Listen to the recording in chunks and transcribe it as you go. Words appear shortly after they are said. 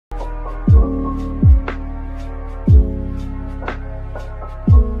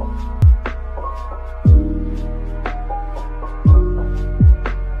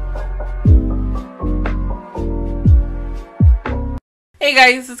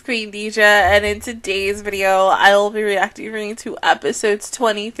Hey guys, it's Queendija, and in today's video, I will be reacting to episodes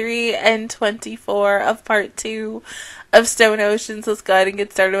 23 and 24 of part 2 of Stone Oceans. Let's go ahead and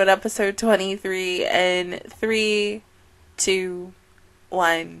get started with episode 23 in 3, 2,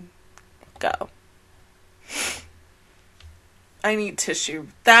 1, go. I need tissue.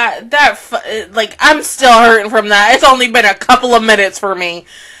 Like, I'm still hurting from that. It's only been a couple of minutes for me.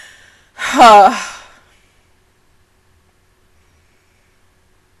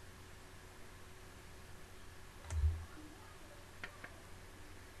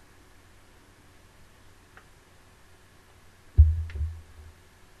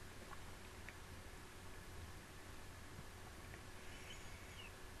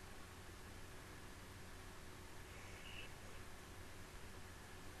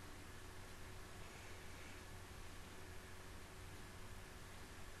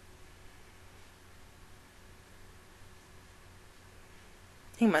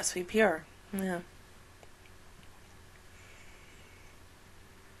 He must be pure. Yeah.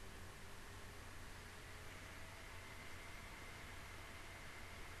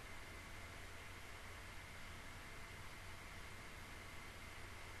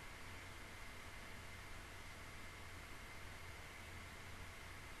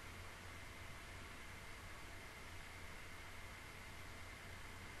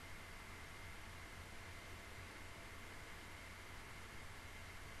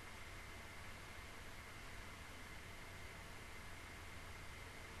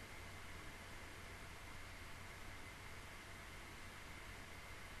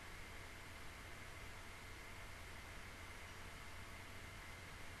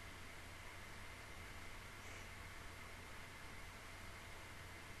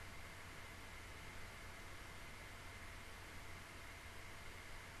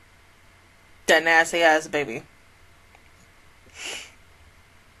 That nasty ass baby.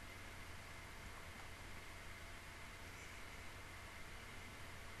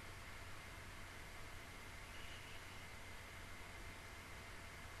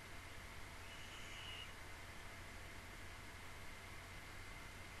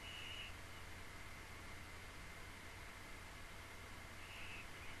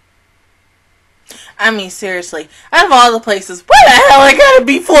 I mean, seriously, out of all the places, where the hell it gotta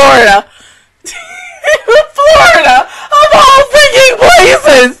be Florida? Florida, of all freaking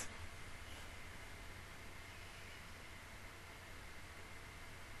places!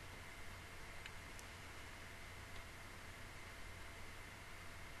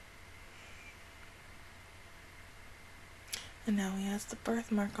 And now he has the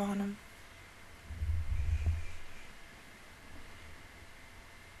birthmark on him.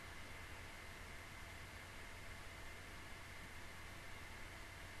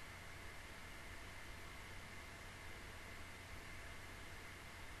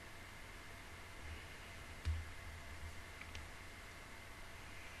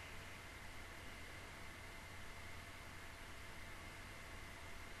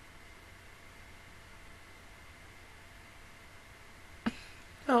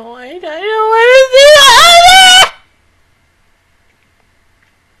 Oh, I don't want to see that.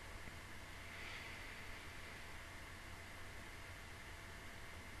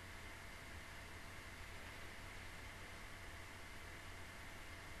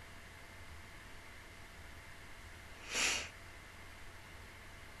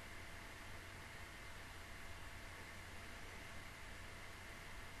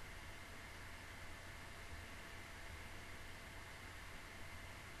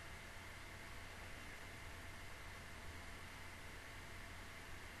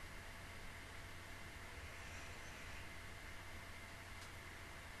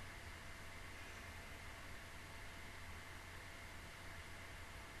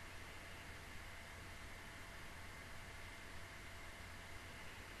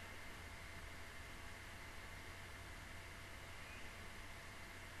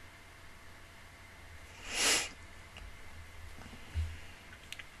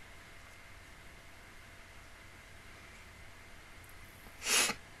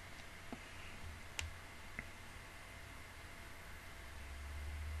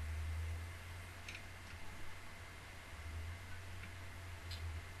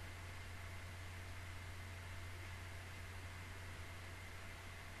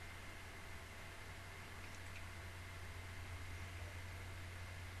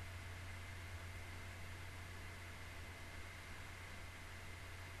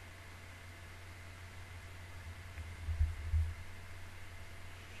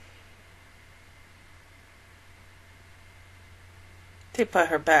 They put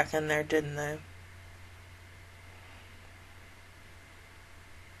her back in there, didn't they?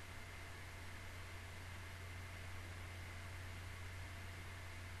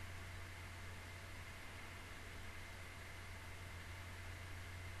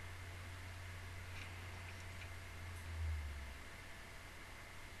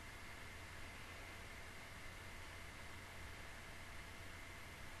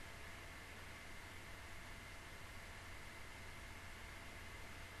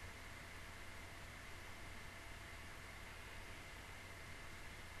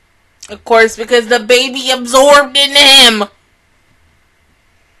 Of course, because the baby absorbed into him.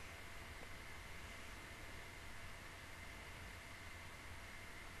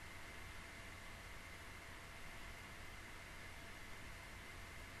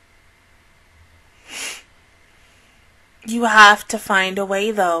 You have to find a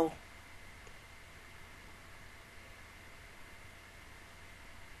way, though.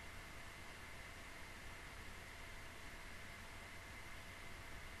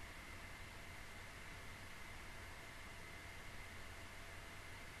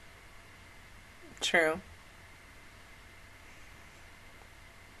 True.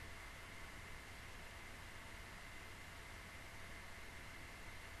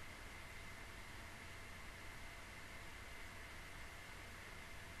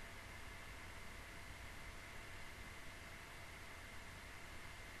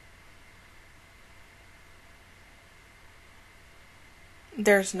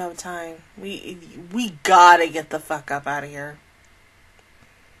 There's no time. We gotta get the fuck up out of here.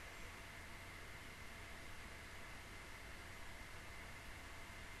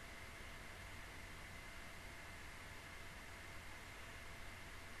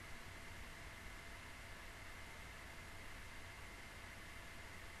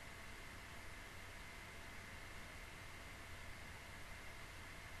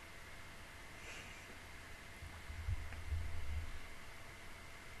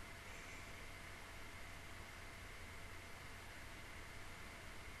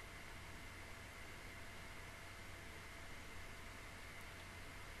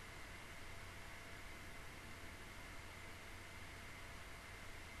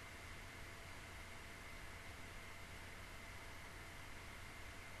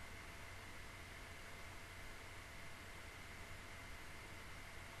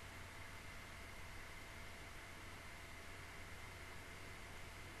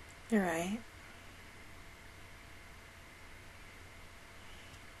 You're right.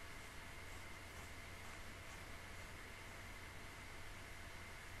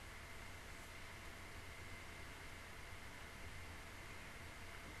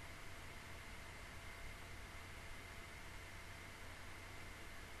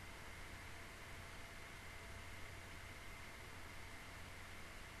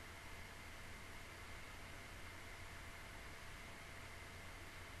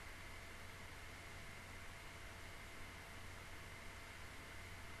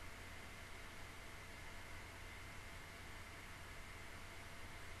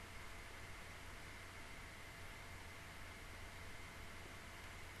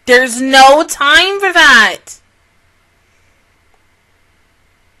 There's no time for that.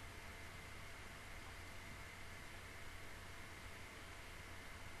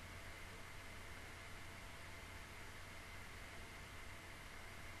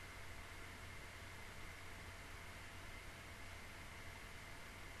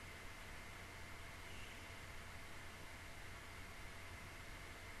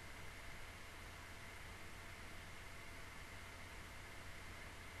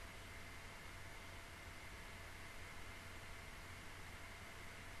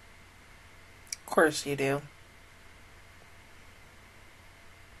 Of course you do.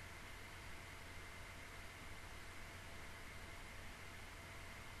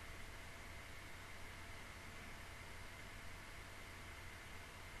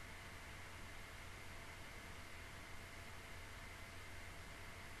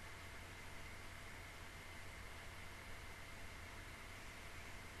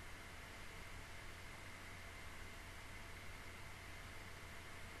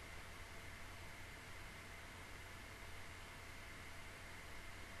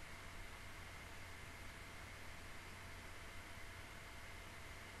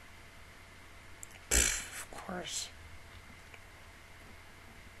 Of course.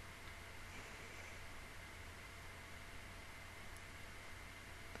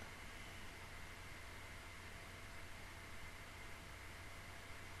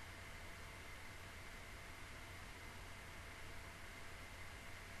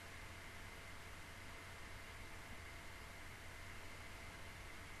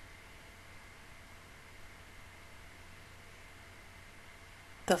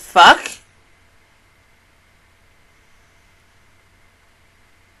 The fuck?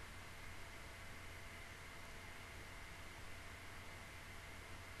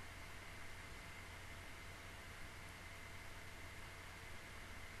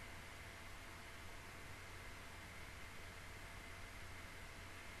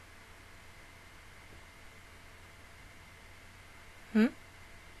 Hmm?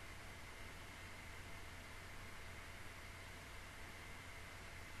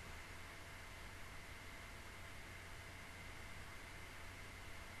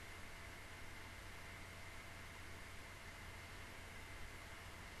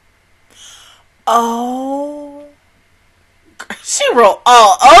 Oh. She rolled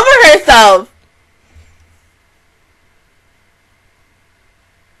all over herself.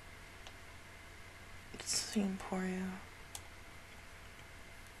 It's Emporio.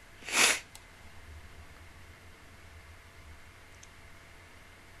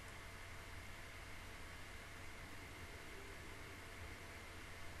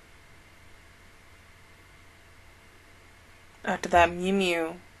 After that, Mew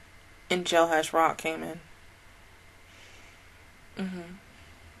Mew and Jailhouse Rock came in. Mm-hmm.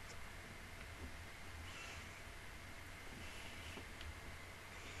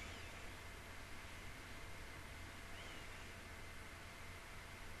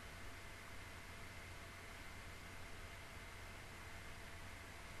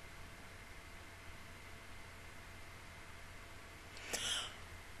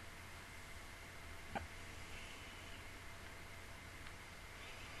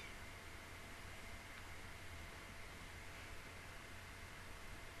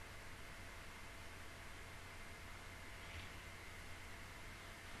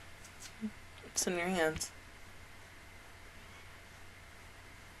 It's in your hands.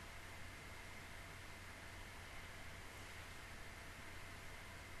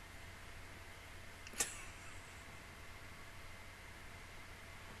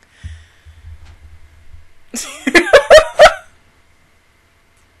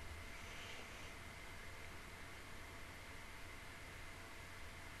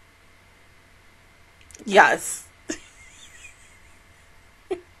 Yes.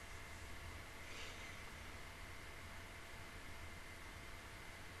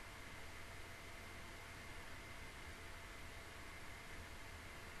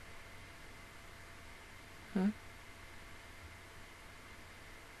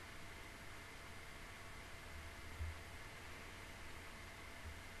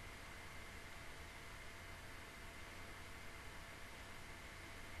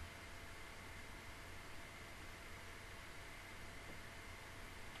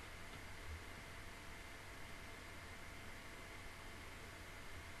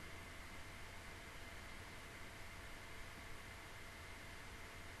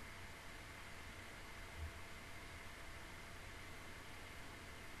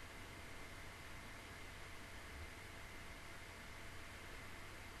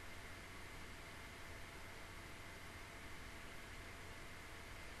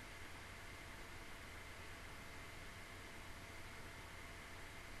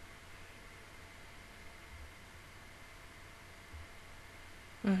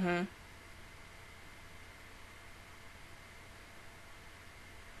 Mm-hmm.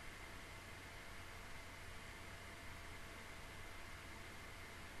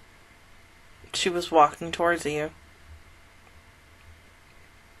 She was walking towards you.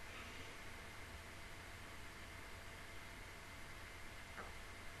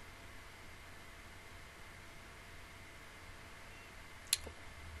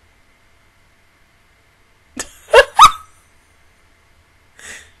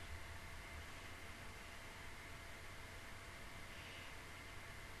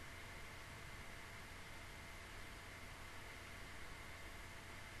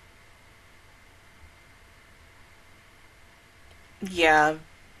 Yeah.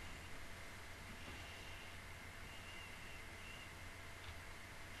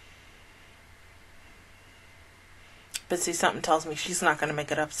 But see, something tells me she's not going to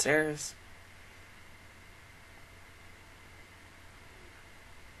make it upstairs.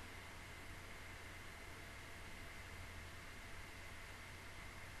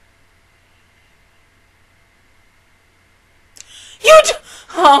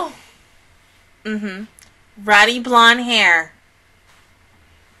 Oh. Mm-hmm. Ratty blonde hair.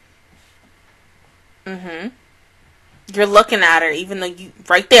 Mm-hmm. You're looking at her, even though you...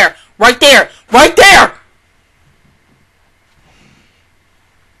 Right there! Right there! Right there!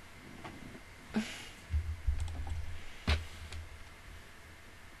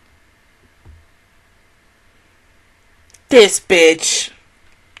 This bitch.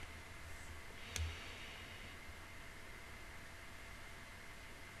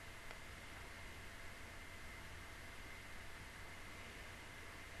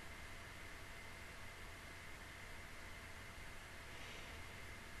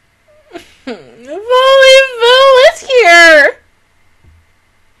 Volley is here.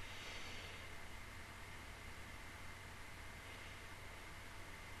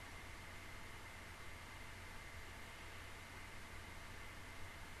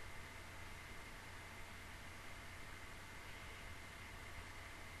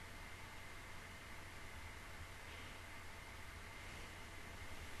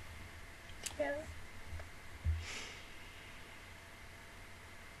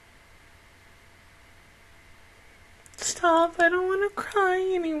 stop. I don't want to cry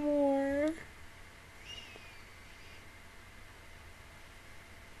anymore.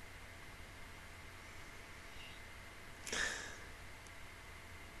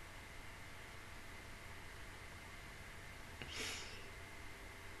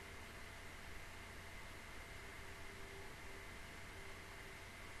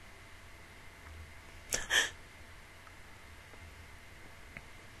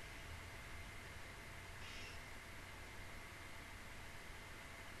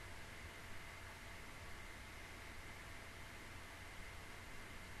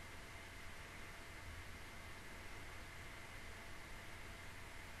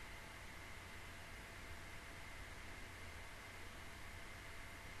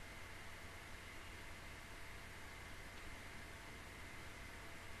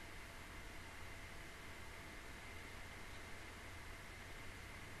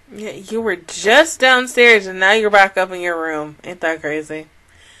 Yeah, you were just downstairs and now you're back up in your room. Ain't that crazy?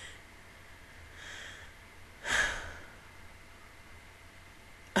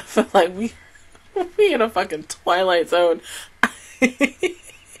 I feel like we in a fucking Twilight Zone.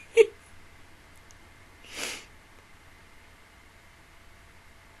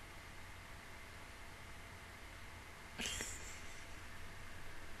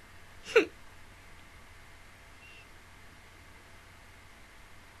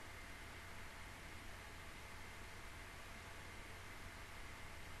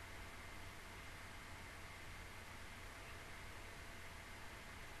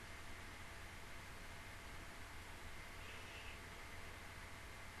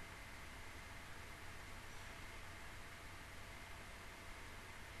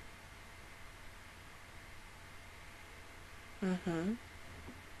 Mm-hmm.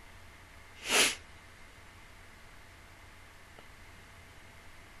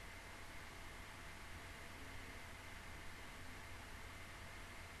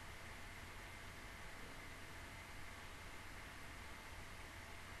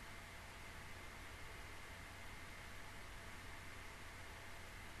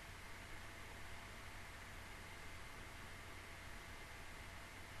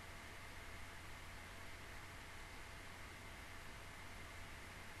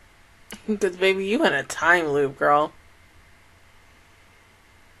 Because, baby, you in a time loop, girl.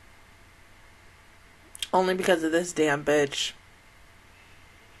 Only because of this damn bitch.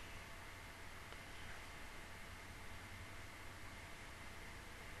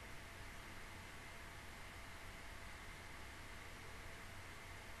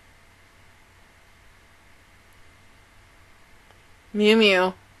 Mew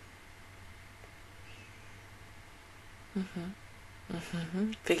Mew.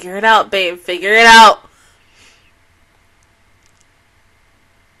 Figure it out, babe. Figure it out.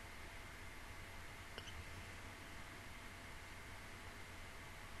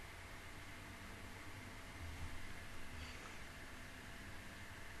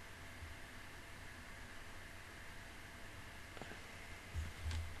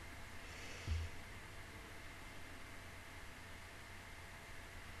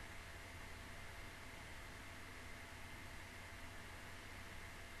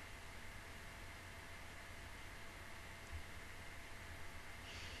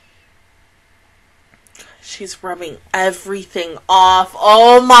 She's rubbing everything off.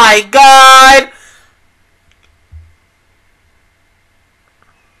 Oh my god!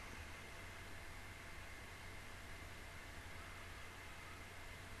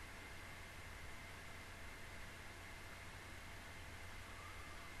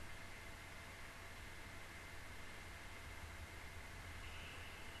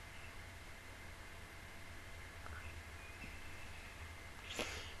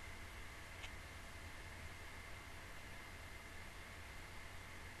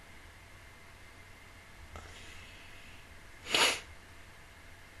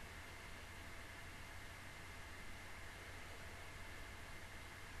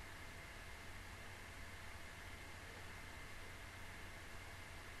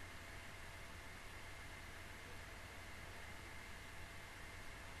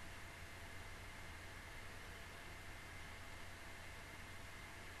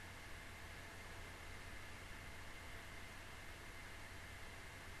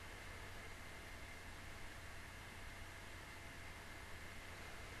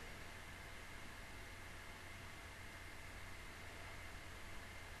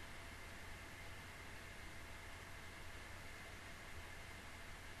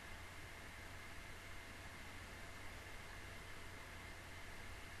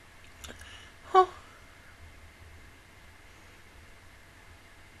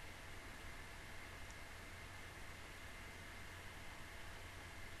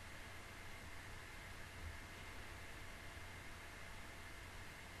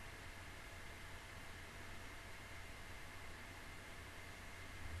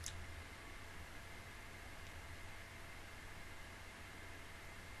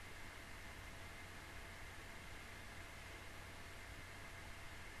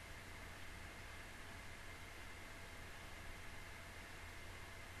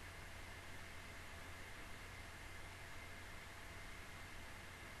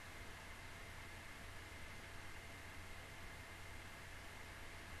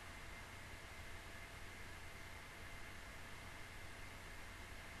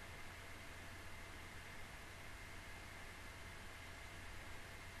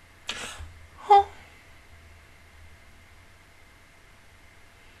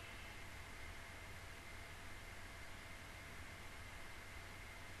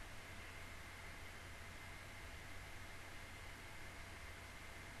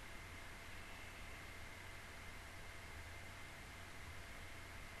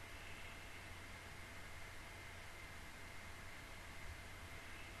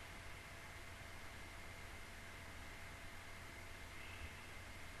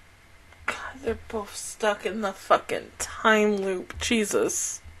 They're both stuck in the fucking time loop.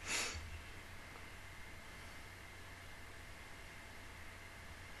 Jesus.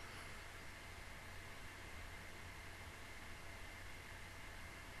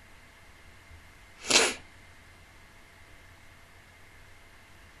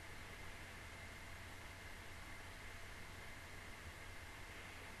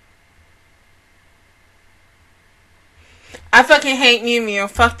 I fucking hate Mew Mew.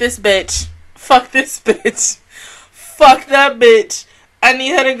 Fuck this bitch. Fuck this bitch. Fuck that bitch. I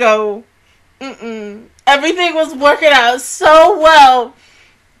need her to go. Everything was working out so well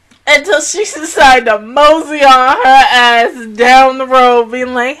until she decided to mosey on her ass down the road,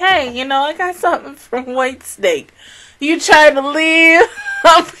 being like, hey, you know, I got something from White Snake. You try to leave,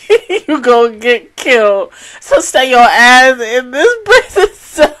 you gonna get killed. So stay your ass in this prison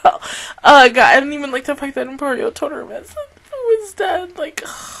cell. Oh god, I didn't even like the fact that Emporio told her about was dead. Like,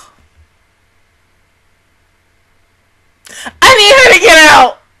 ugh. I need her to get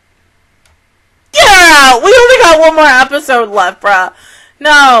out. Get her out. We only got one more episode left, bruh.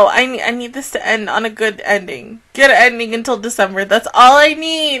 No, I need this to end on a good ending. Get an ending until December. That's all I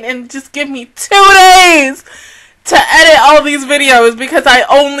need. And just give me 2 days to edit all these videos, because I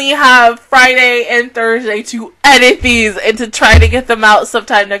only have Friday and Thursday to edit these and to try to get them out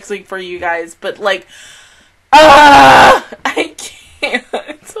sometime next week for you guys. But like, I can't.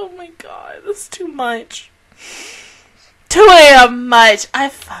 Oh my god, this is too much. Too damn much. I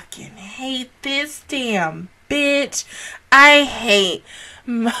fucking hate this damn bitch. I hate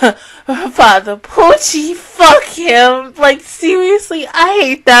Father Poochie. Fuck him. Like, seriously, I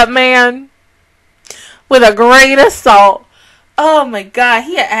hate that man with a grain of salt. Oh my god,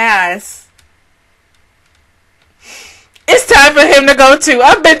 he an ass. It's time for him to go too.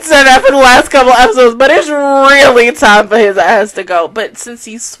 I've been saying that for the last couple episodes, but it's really time for his ass to go. But since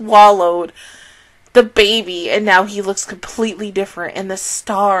he swallowed the baby and now he looks completely different, and the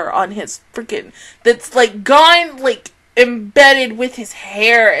star on his freaking, that's like gone, like embedded with his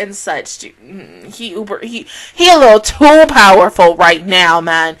hair and such, dude, he a little too powerful right now,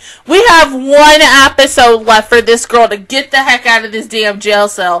 man. We have 1 episode left for this girl to get the heck out of this damn jail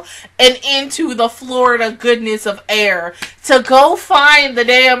cell and into the Florida goodness of air to go find the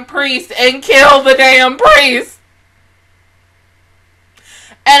damn priest and kill the damn priest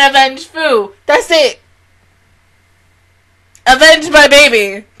and avenge Fu. That's it. Avenge my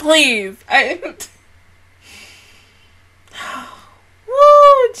baby, please.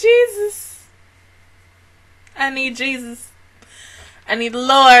 Woo, Jesus. I need Jesus. I need the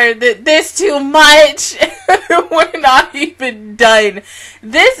Lord. This too much. We're not even done.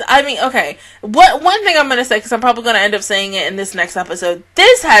 This, I mean, okay. One thing I'm going to say, because I'm probably going to end up saying it in this next episode.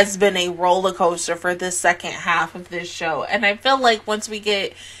 This has been a roller coaster for the second half of this show. And I feel like once we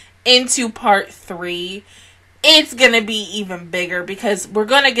get into part 3, it's going to be even bigger, because we're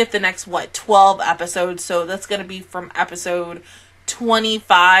going to get the next, 12 episodes. So that's going to be from episode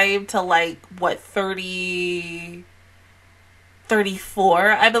 25 to like, 34,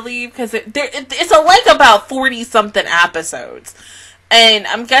 I believe, because it's like about 40 something episodes, and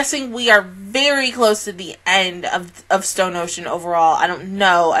I'm guessing we are very close to the end of Stone Ocean overall. I don't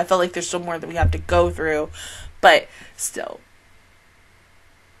know. I feel like there's still more that we have to go through, but still,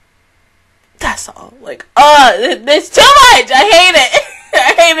 that's all. Like, it's too much. I hate it.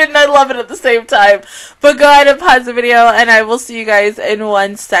 I hate it and I love it at the same time. But go ahead and pause the video, and I will see you guys in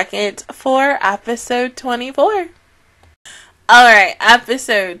 1 second for episode 24. Alright,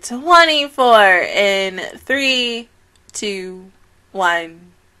 episode 24 in 3, 2,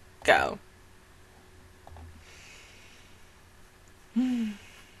 1, go. Let's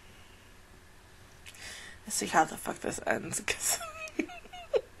see how the fuck this ends, because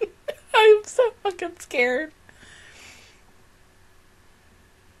I'm so fucking scared.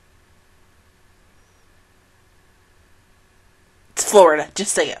 It's Florida.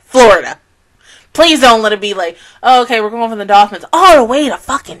 Just say it. Florida. Please don't let it be like, oh, okay, we're going from the Dolphins all the way to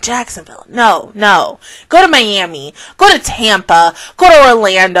fucking Jacksonville. No, no. Go to Miami. Go to Tampa. Go to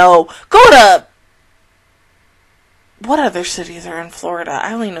Orlando. Go to... What other cities are in Florida?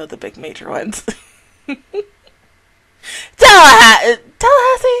 I only know the big major ones. Tallahassee?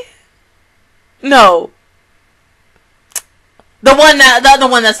 No. The other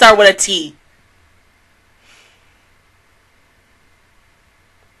one that started with a T.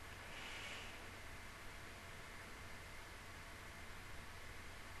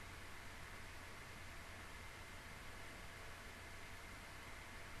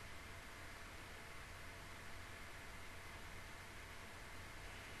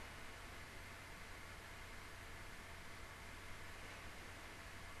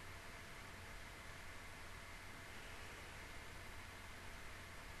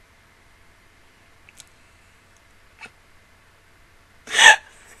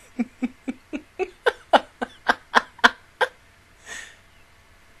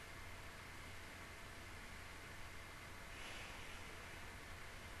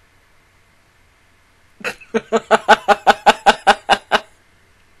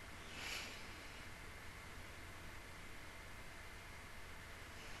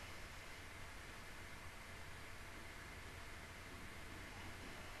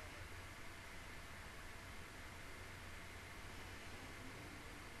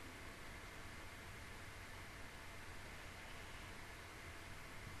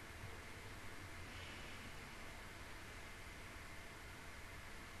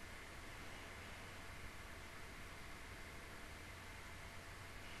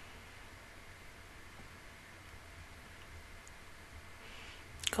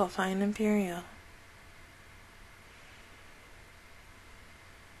 Go find Imperial.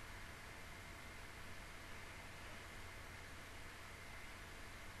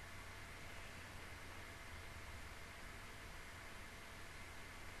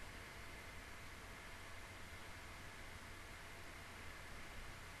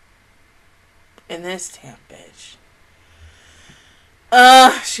 And this damn bitch.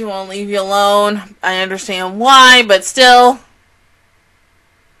 She won't leave you alone. I understand why, but still.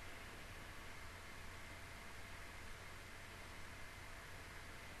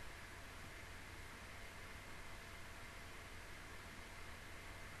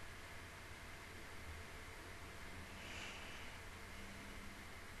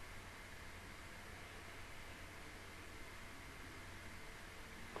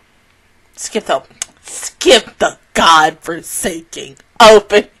 Skip the godforsaking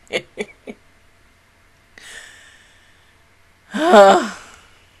opening.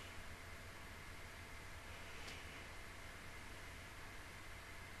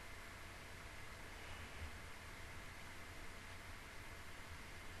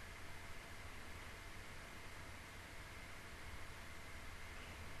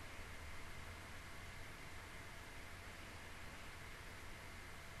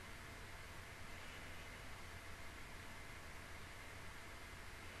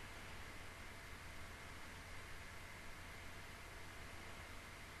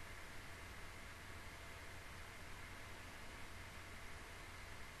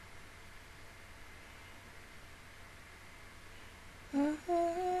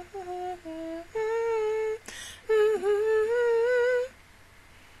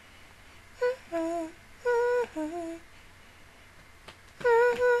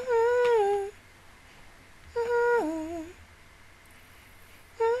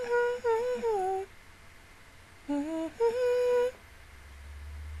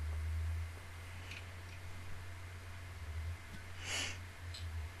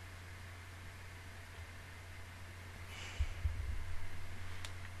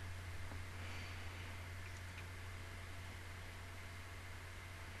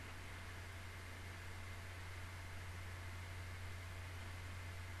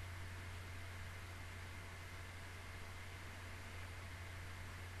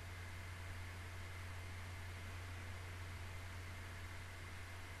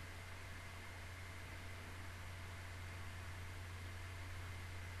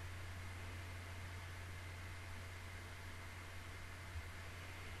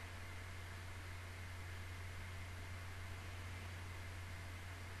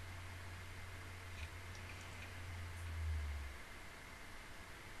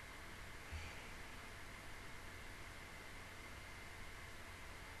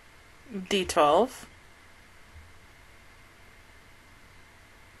 D12.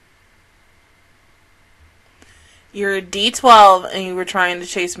 You're a D12 and you were trying to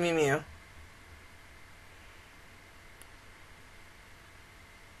chase Mew Mew.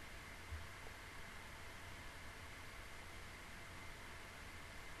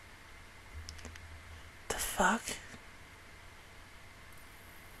 The fuck?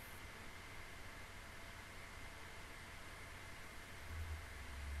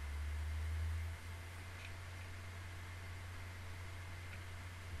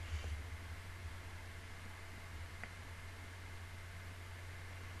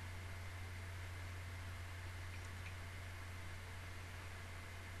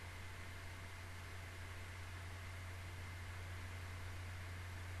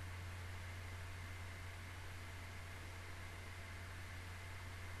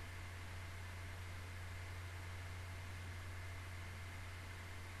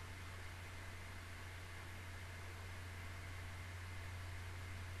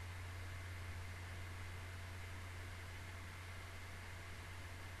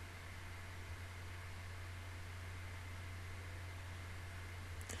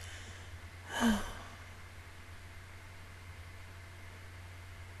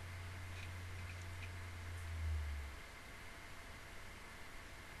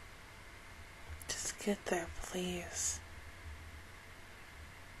 Get there, please.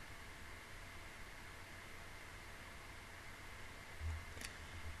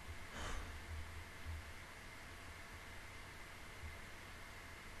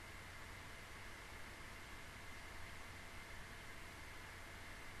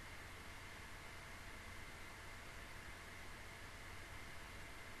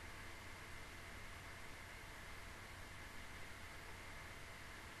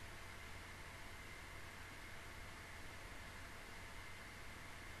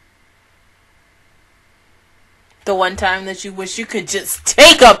 The one time that you wish you could just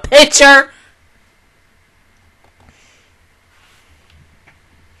take a picture.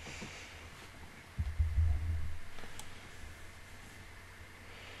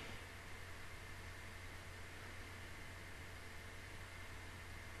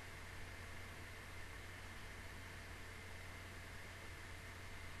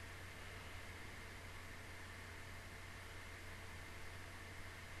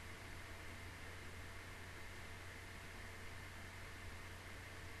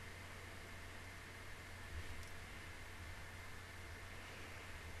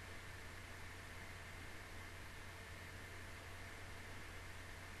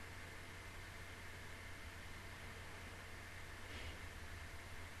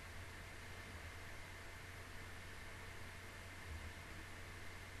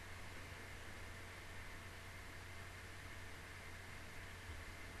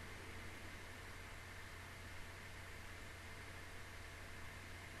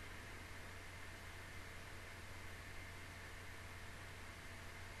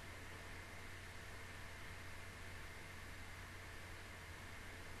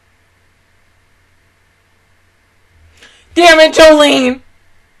 Damn it, Jolene!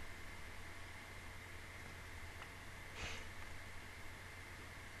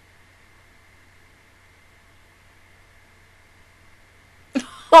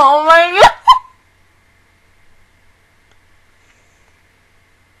 Oh my god!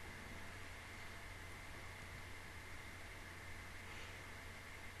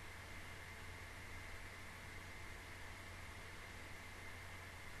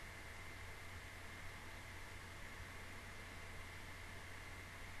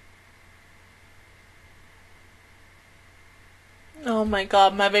 Oh my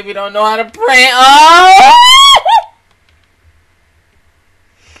god, my baby don't know how to pray. Oh!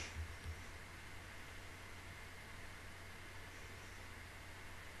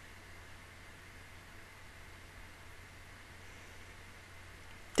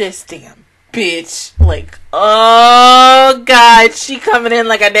 This damn bitch. Like, oh god, she coming in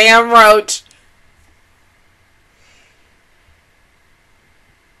like a damn roach.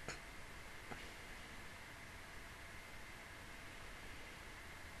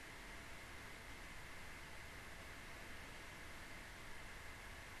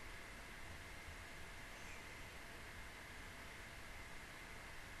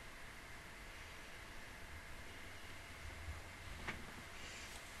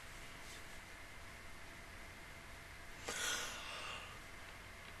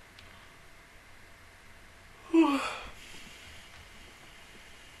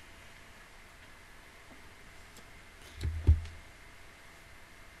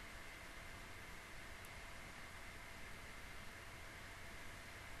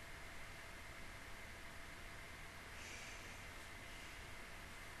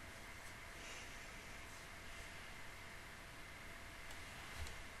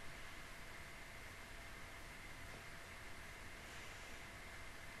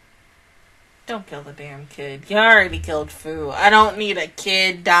 Don't kill the damn kid. You already killed Fu. I don't need a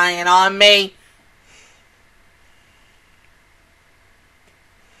kid dying on me.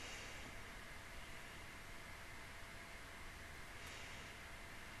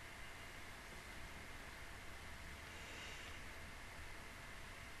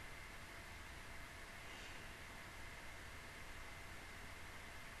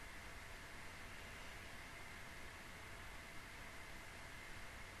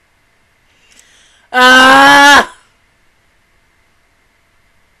 Ah!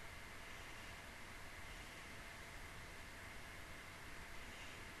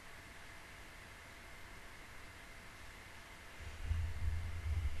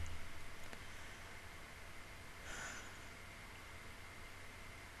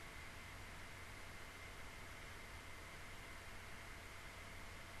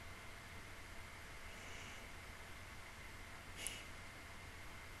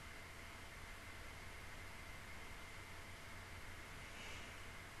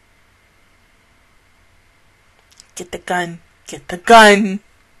 Get the gun. Get the gun.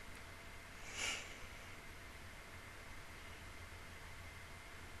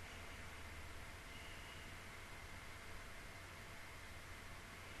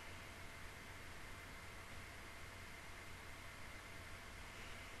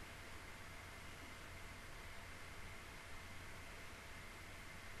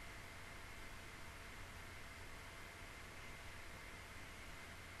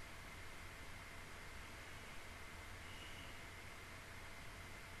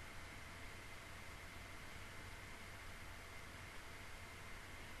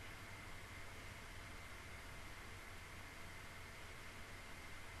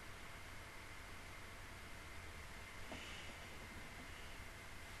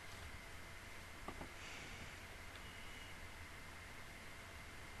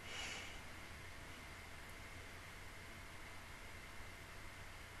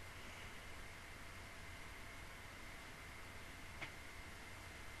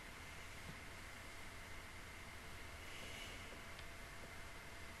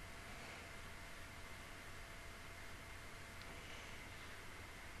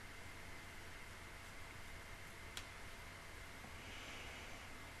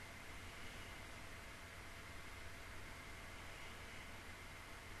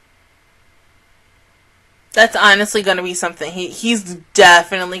 That's honestly going to be something he's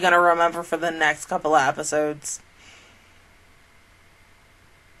definitely going to remember for the next couple of episodes.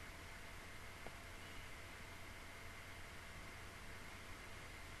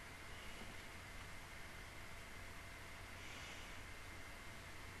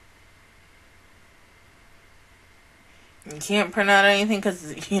 You can't print out anything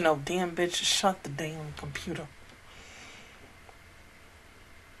because, you know, damn bitch, shut the damn computer.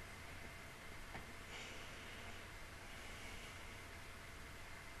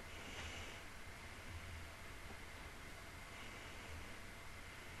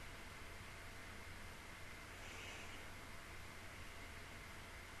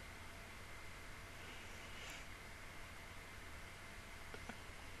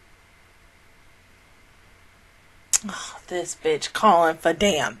 Oh, this bitch calling for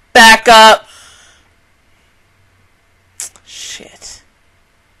damn backup. Shit.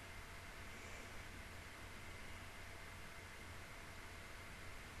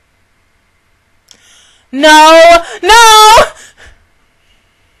 No! No!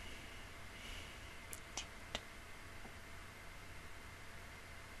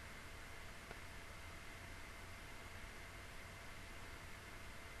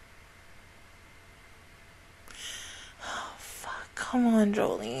 Come on,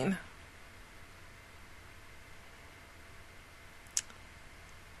 Jolene.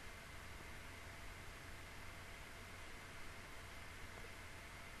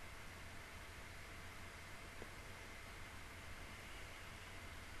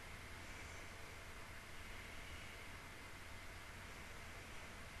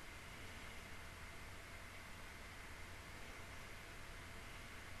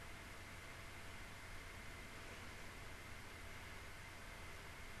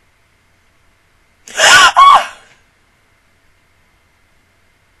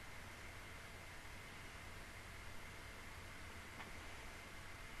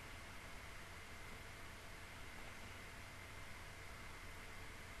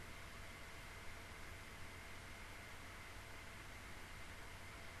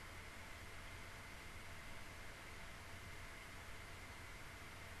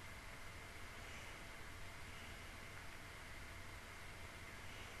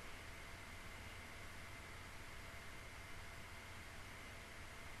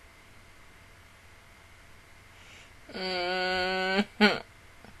 Mm-hmm.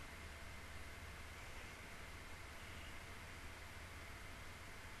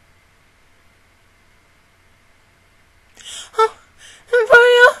 Oh,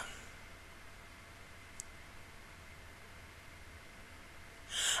 Maria.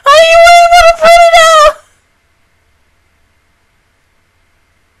 Are you able to put it out?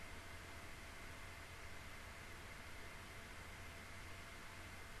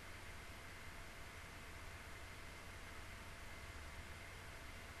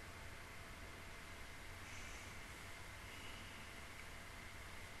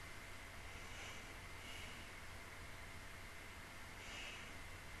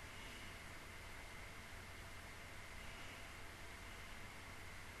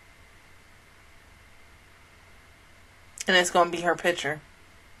 And it's going to be her picture.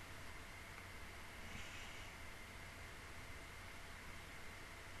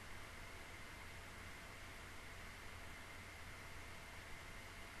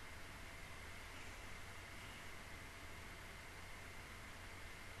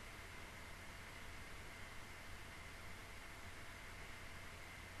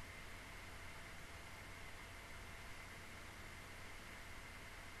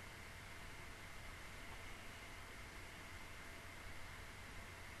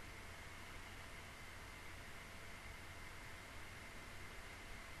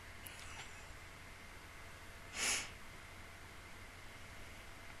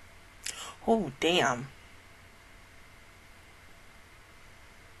 Oh, damn.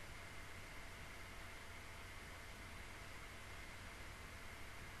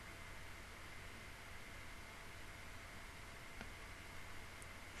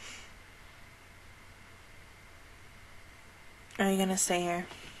 Are you gonna stay here?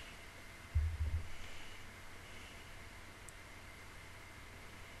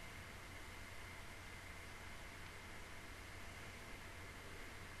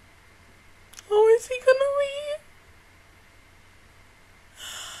 Oh, is he gonna leave?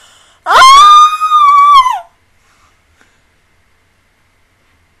 Oh!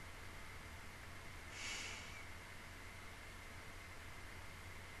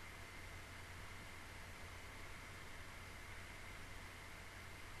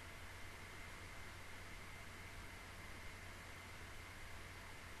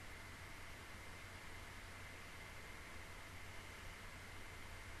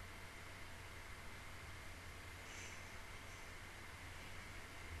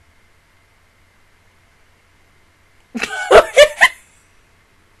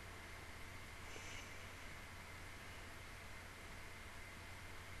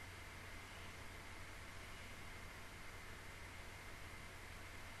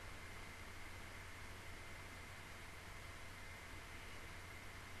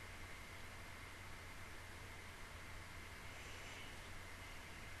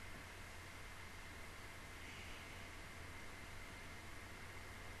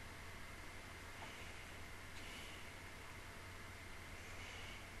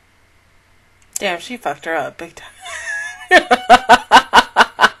 Damn, she fucked her up big time.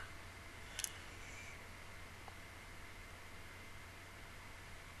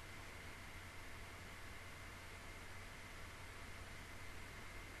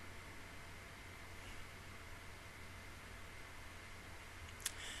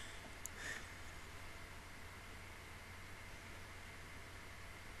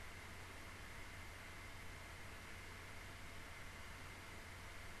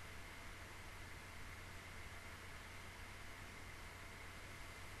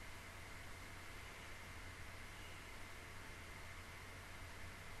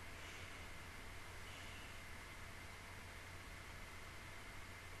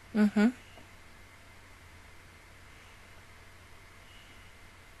 Mm-hmm.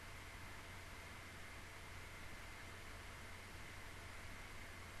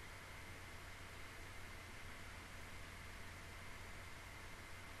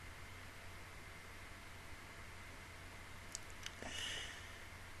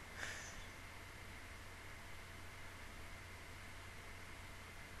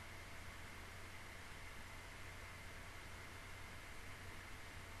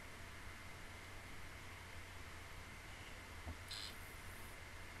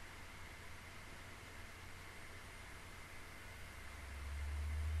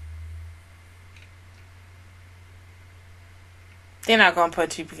 They're not going to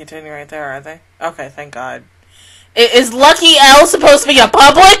put TP Continue right there, are they? Okay, thank God. Is Lucky L supposed to be a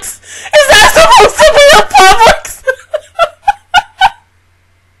Publix? Is that supposed to be a Publix?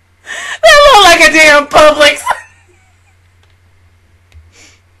 That look like a damn Publix.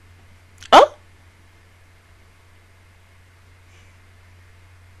 Oh?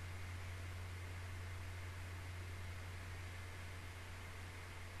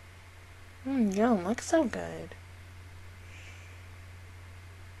 You don't look so good.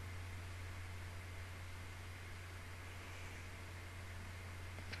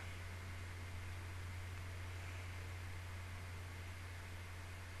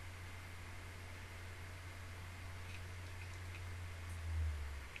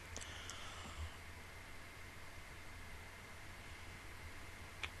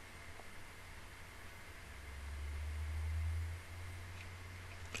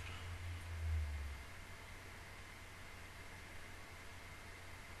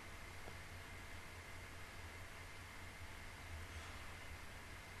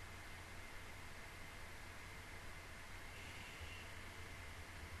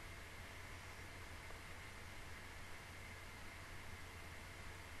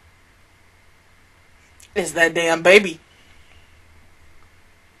 It's that damn baby.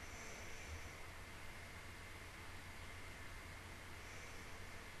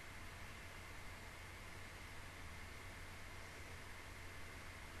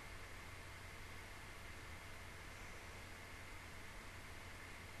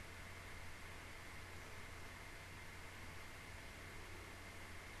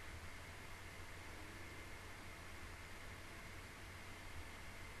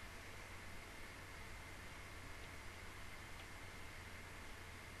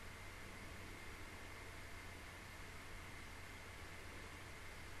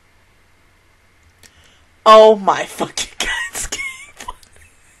 Oh my fucking God.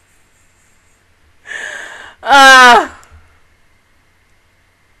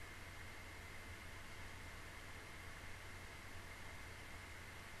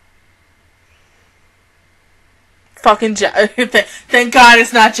 Fucking thank God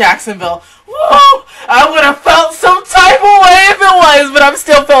it's not Jacksonville. Whoa! I would have felt some type of way if it was, but I'm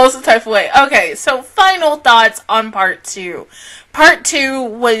still feeling some type of way. Okay, so final thoughts on part 2. Part 2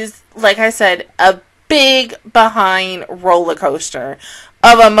 was, like I said, a big behind roller coaster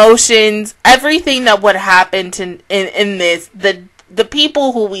of emotions. Everything that would happen in this, the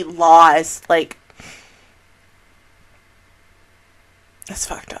people who we lost, like, it's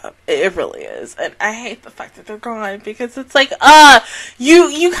fucked up. It really is. And I hate the fact that they're gone, because it's like,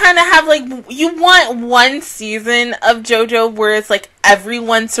 you kind of have, like, you want one season of JoJo where it's like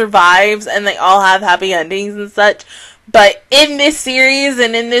everyone survives and they all have happy endings and such. But in this series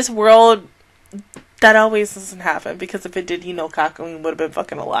and in this world, that always doesn't happen, because if it did, Kakumi would have been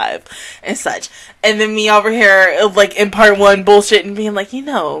fucking alive and such. And then me over here, like, in part 1, bullshit and being like,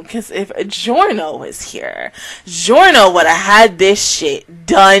 because if Giorno was here, Giorno would have had this shit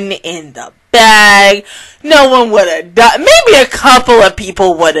done in the bag. No one would have died. Maybe a couple of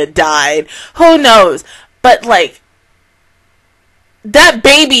people would have died. Who knows? But, like, that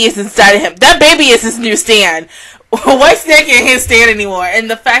baby is inside of him. That baby is his new stand. White Snake ain't his stand anymore. And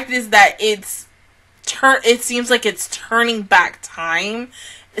the fact is that it's it seems like it's turning back time.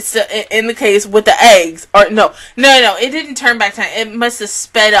 So in the case with the eggs, or no, it didn't turn back time. It must have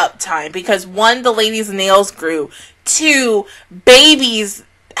sped up time because 1, the lady's nails grew. 2, babies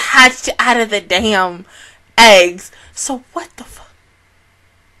hatched out of the damn eggs. So what the fuck?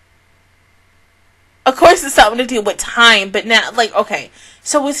 Of course it's something to do with time, but now, like, okay,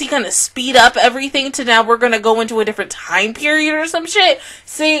 so is he gonna speed up everything to now we're gonna go into a different time period or some shit?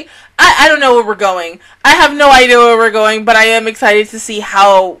 See, I don't know where we're going. I have no idea where we're going, but I am excited to see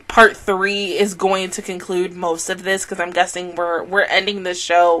how part 3 is going to conclude most of this, because I'm guessing we're ending the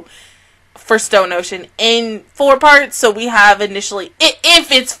show for Stone Ocean in 4 parts, so we have initially,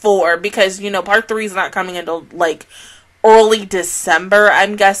 if it's 4, because, you know, part 3 is not coming until, like, early December,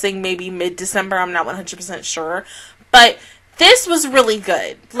 I'm guessing, maybe mid-December, I'm not 100% sure, but this was really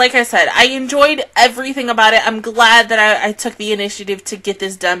good. Like I said, I enjoyed everything about it. I'm glad that I took the initiative to get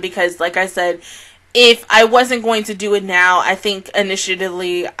this done, because, like I said, if I wasn't going to do it now, I think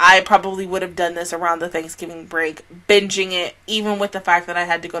initially I probably would have done this around the Thanksgiving break, binging it, even with the fact that I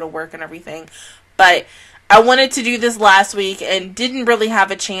had to go to work and everything, but I wanted to do this last week and didn't really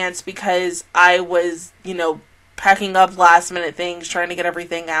have a chance because I was, you know, packing up last minute things, trying to get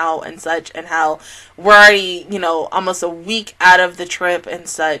everything out and such, and how we're already, you know, almost a week out of the trip and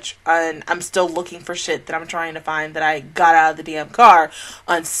such, and I'm still looking for shit that I'm trying to find that I got out of the damn car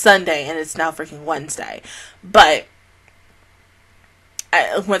on Sunday, and it's now freaking Wednesday. But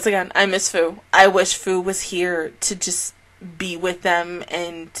once again, I miss Fu. I wish Fu was here to just be with them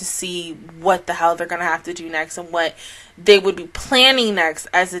and to see what the hell they're gonna have to do next and what they would be planning next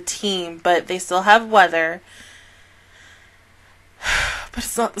as a team, but they still have weather. But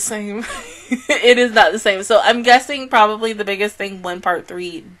it's not the same. It is not the same. So I'm guessing probably the biggest thing when part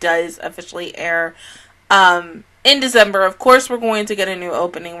 3 does officially air in December. Of course, we're going to get a new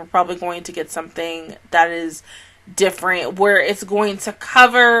opening. We're probably going to get something that is different, where it's going to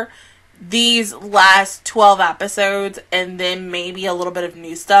cover these last 12 episodes and then maybe a little bit of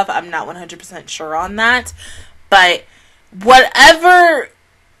new stuff. I'm not 100% sure on that. But whatever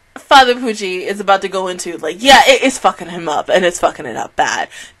Father Pucci is about to go into, like, yeah, it's fucking him up, and it's fucking it up bad.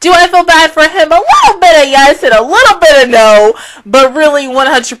 Do I feel bad for him? A little bit of yes and a little bit of no, but really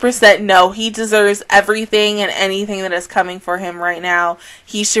 100% no. He deserves everything and anything that is coming for him right now.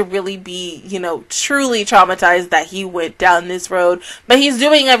 He should really be, you know, truly traumatized that he went down this road, but he's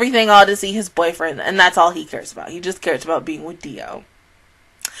doing everything all to see his boyfriend, and that's all he cares about. He just cares about being with Dio.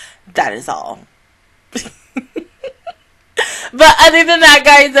 That is all. But other than that,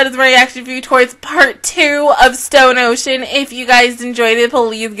 guys, that is my reaction view towards part 2 of Stone Ocean. If you guys enjoyed it,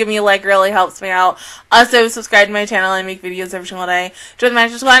 please give me a like. It really helps me out. Also, subscribe to my channel. I make videos every single day. Join the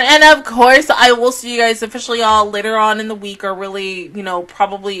Master Squad. And, of course, I will see you guys officially all later on in the week, or really, you know,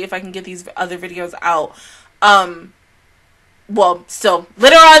 probably if I can get these other videos out. Well, still,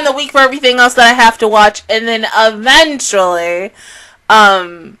 later on in the week for everything else that I have to watch. And then eventually,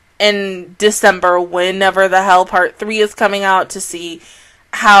 in December, whenever the hell part 3 is coming out, to see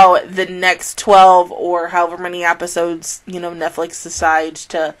how the next 12 or however many episodes, you know, Netflix decides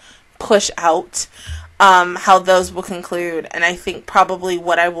to push out, how those will conclude. And I think probably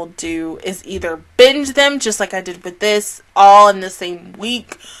what I will do is either binge them, just like I did with this, all in the same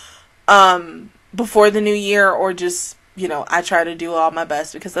week, before the new year, or just, you know, I try to do all my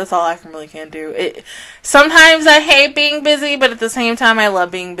best, because that's all I really can do. Sometimes I hate being busy, but at the same time I love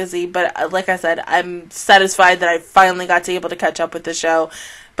being busy. But like I said, I'm satisfied that I finally got to be able to catch up with the show.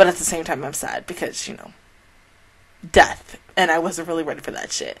 But at the same time I'm sad because, you know, death. And I wasn't really ready for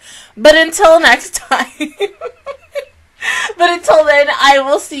that shit. But until next time. But until then, I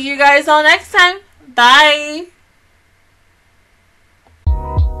will see you guys all next time. Bye.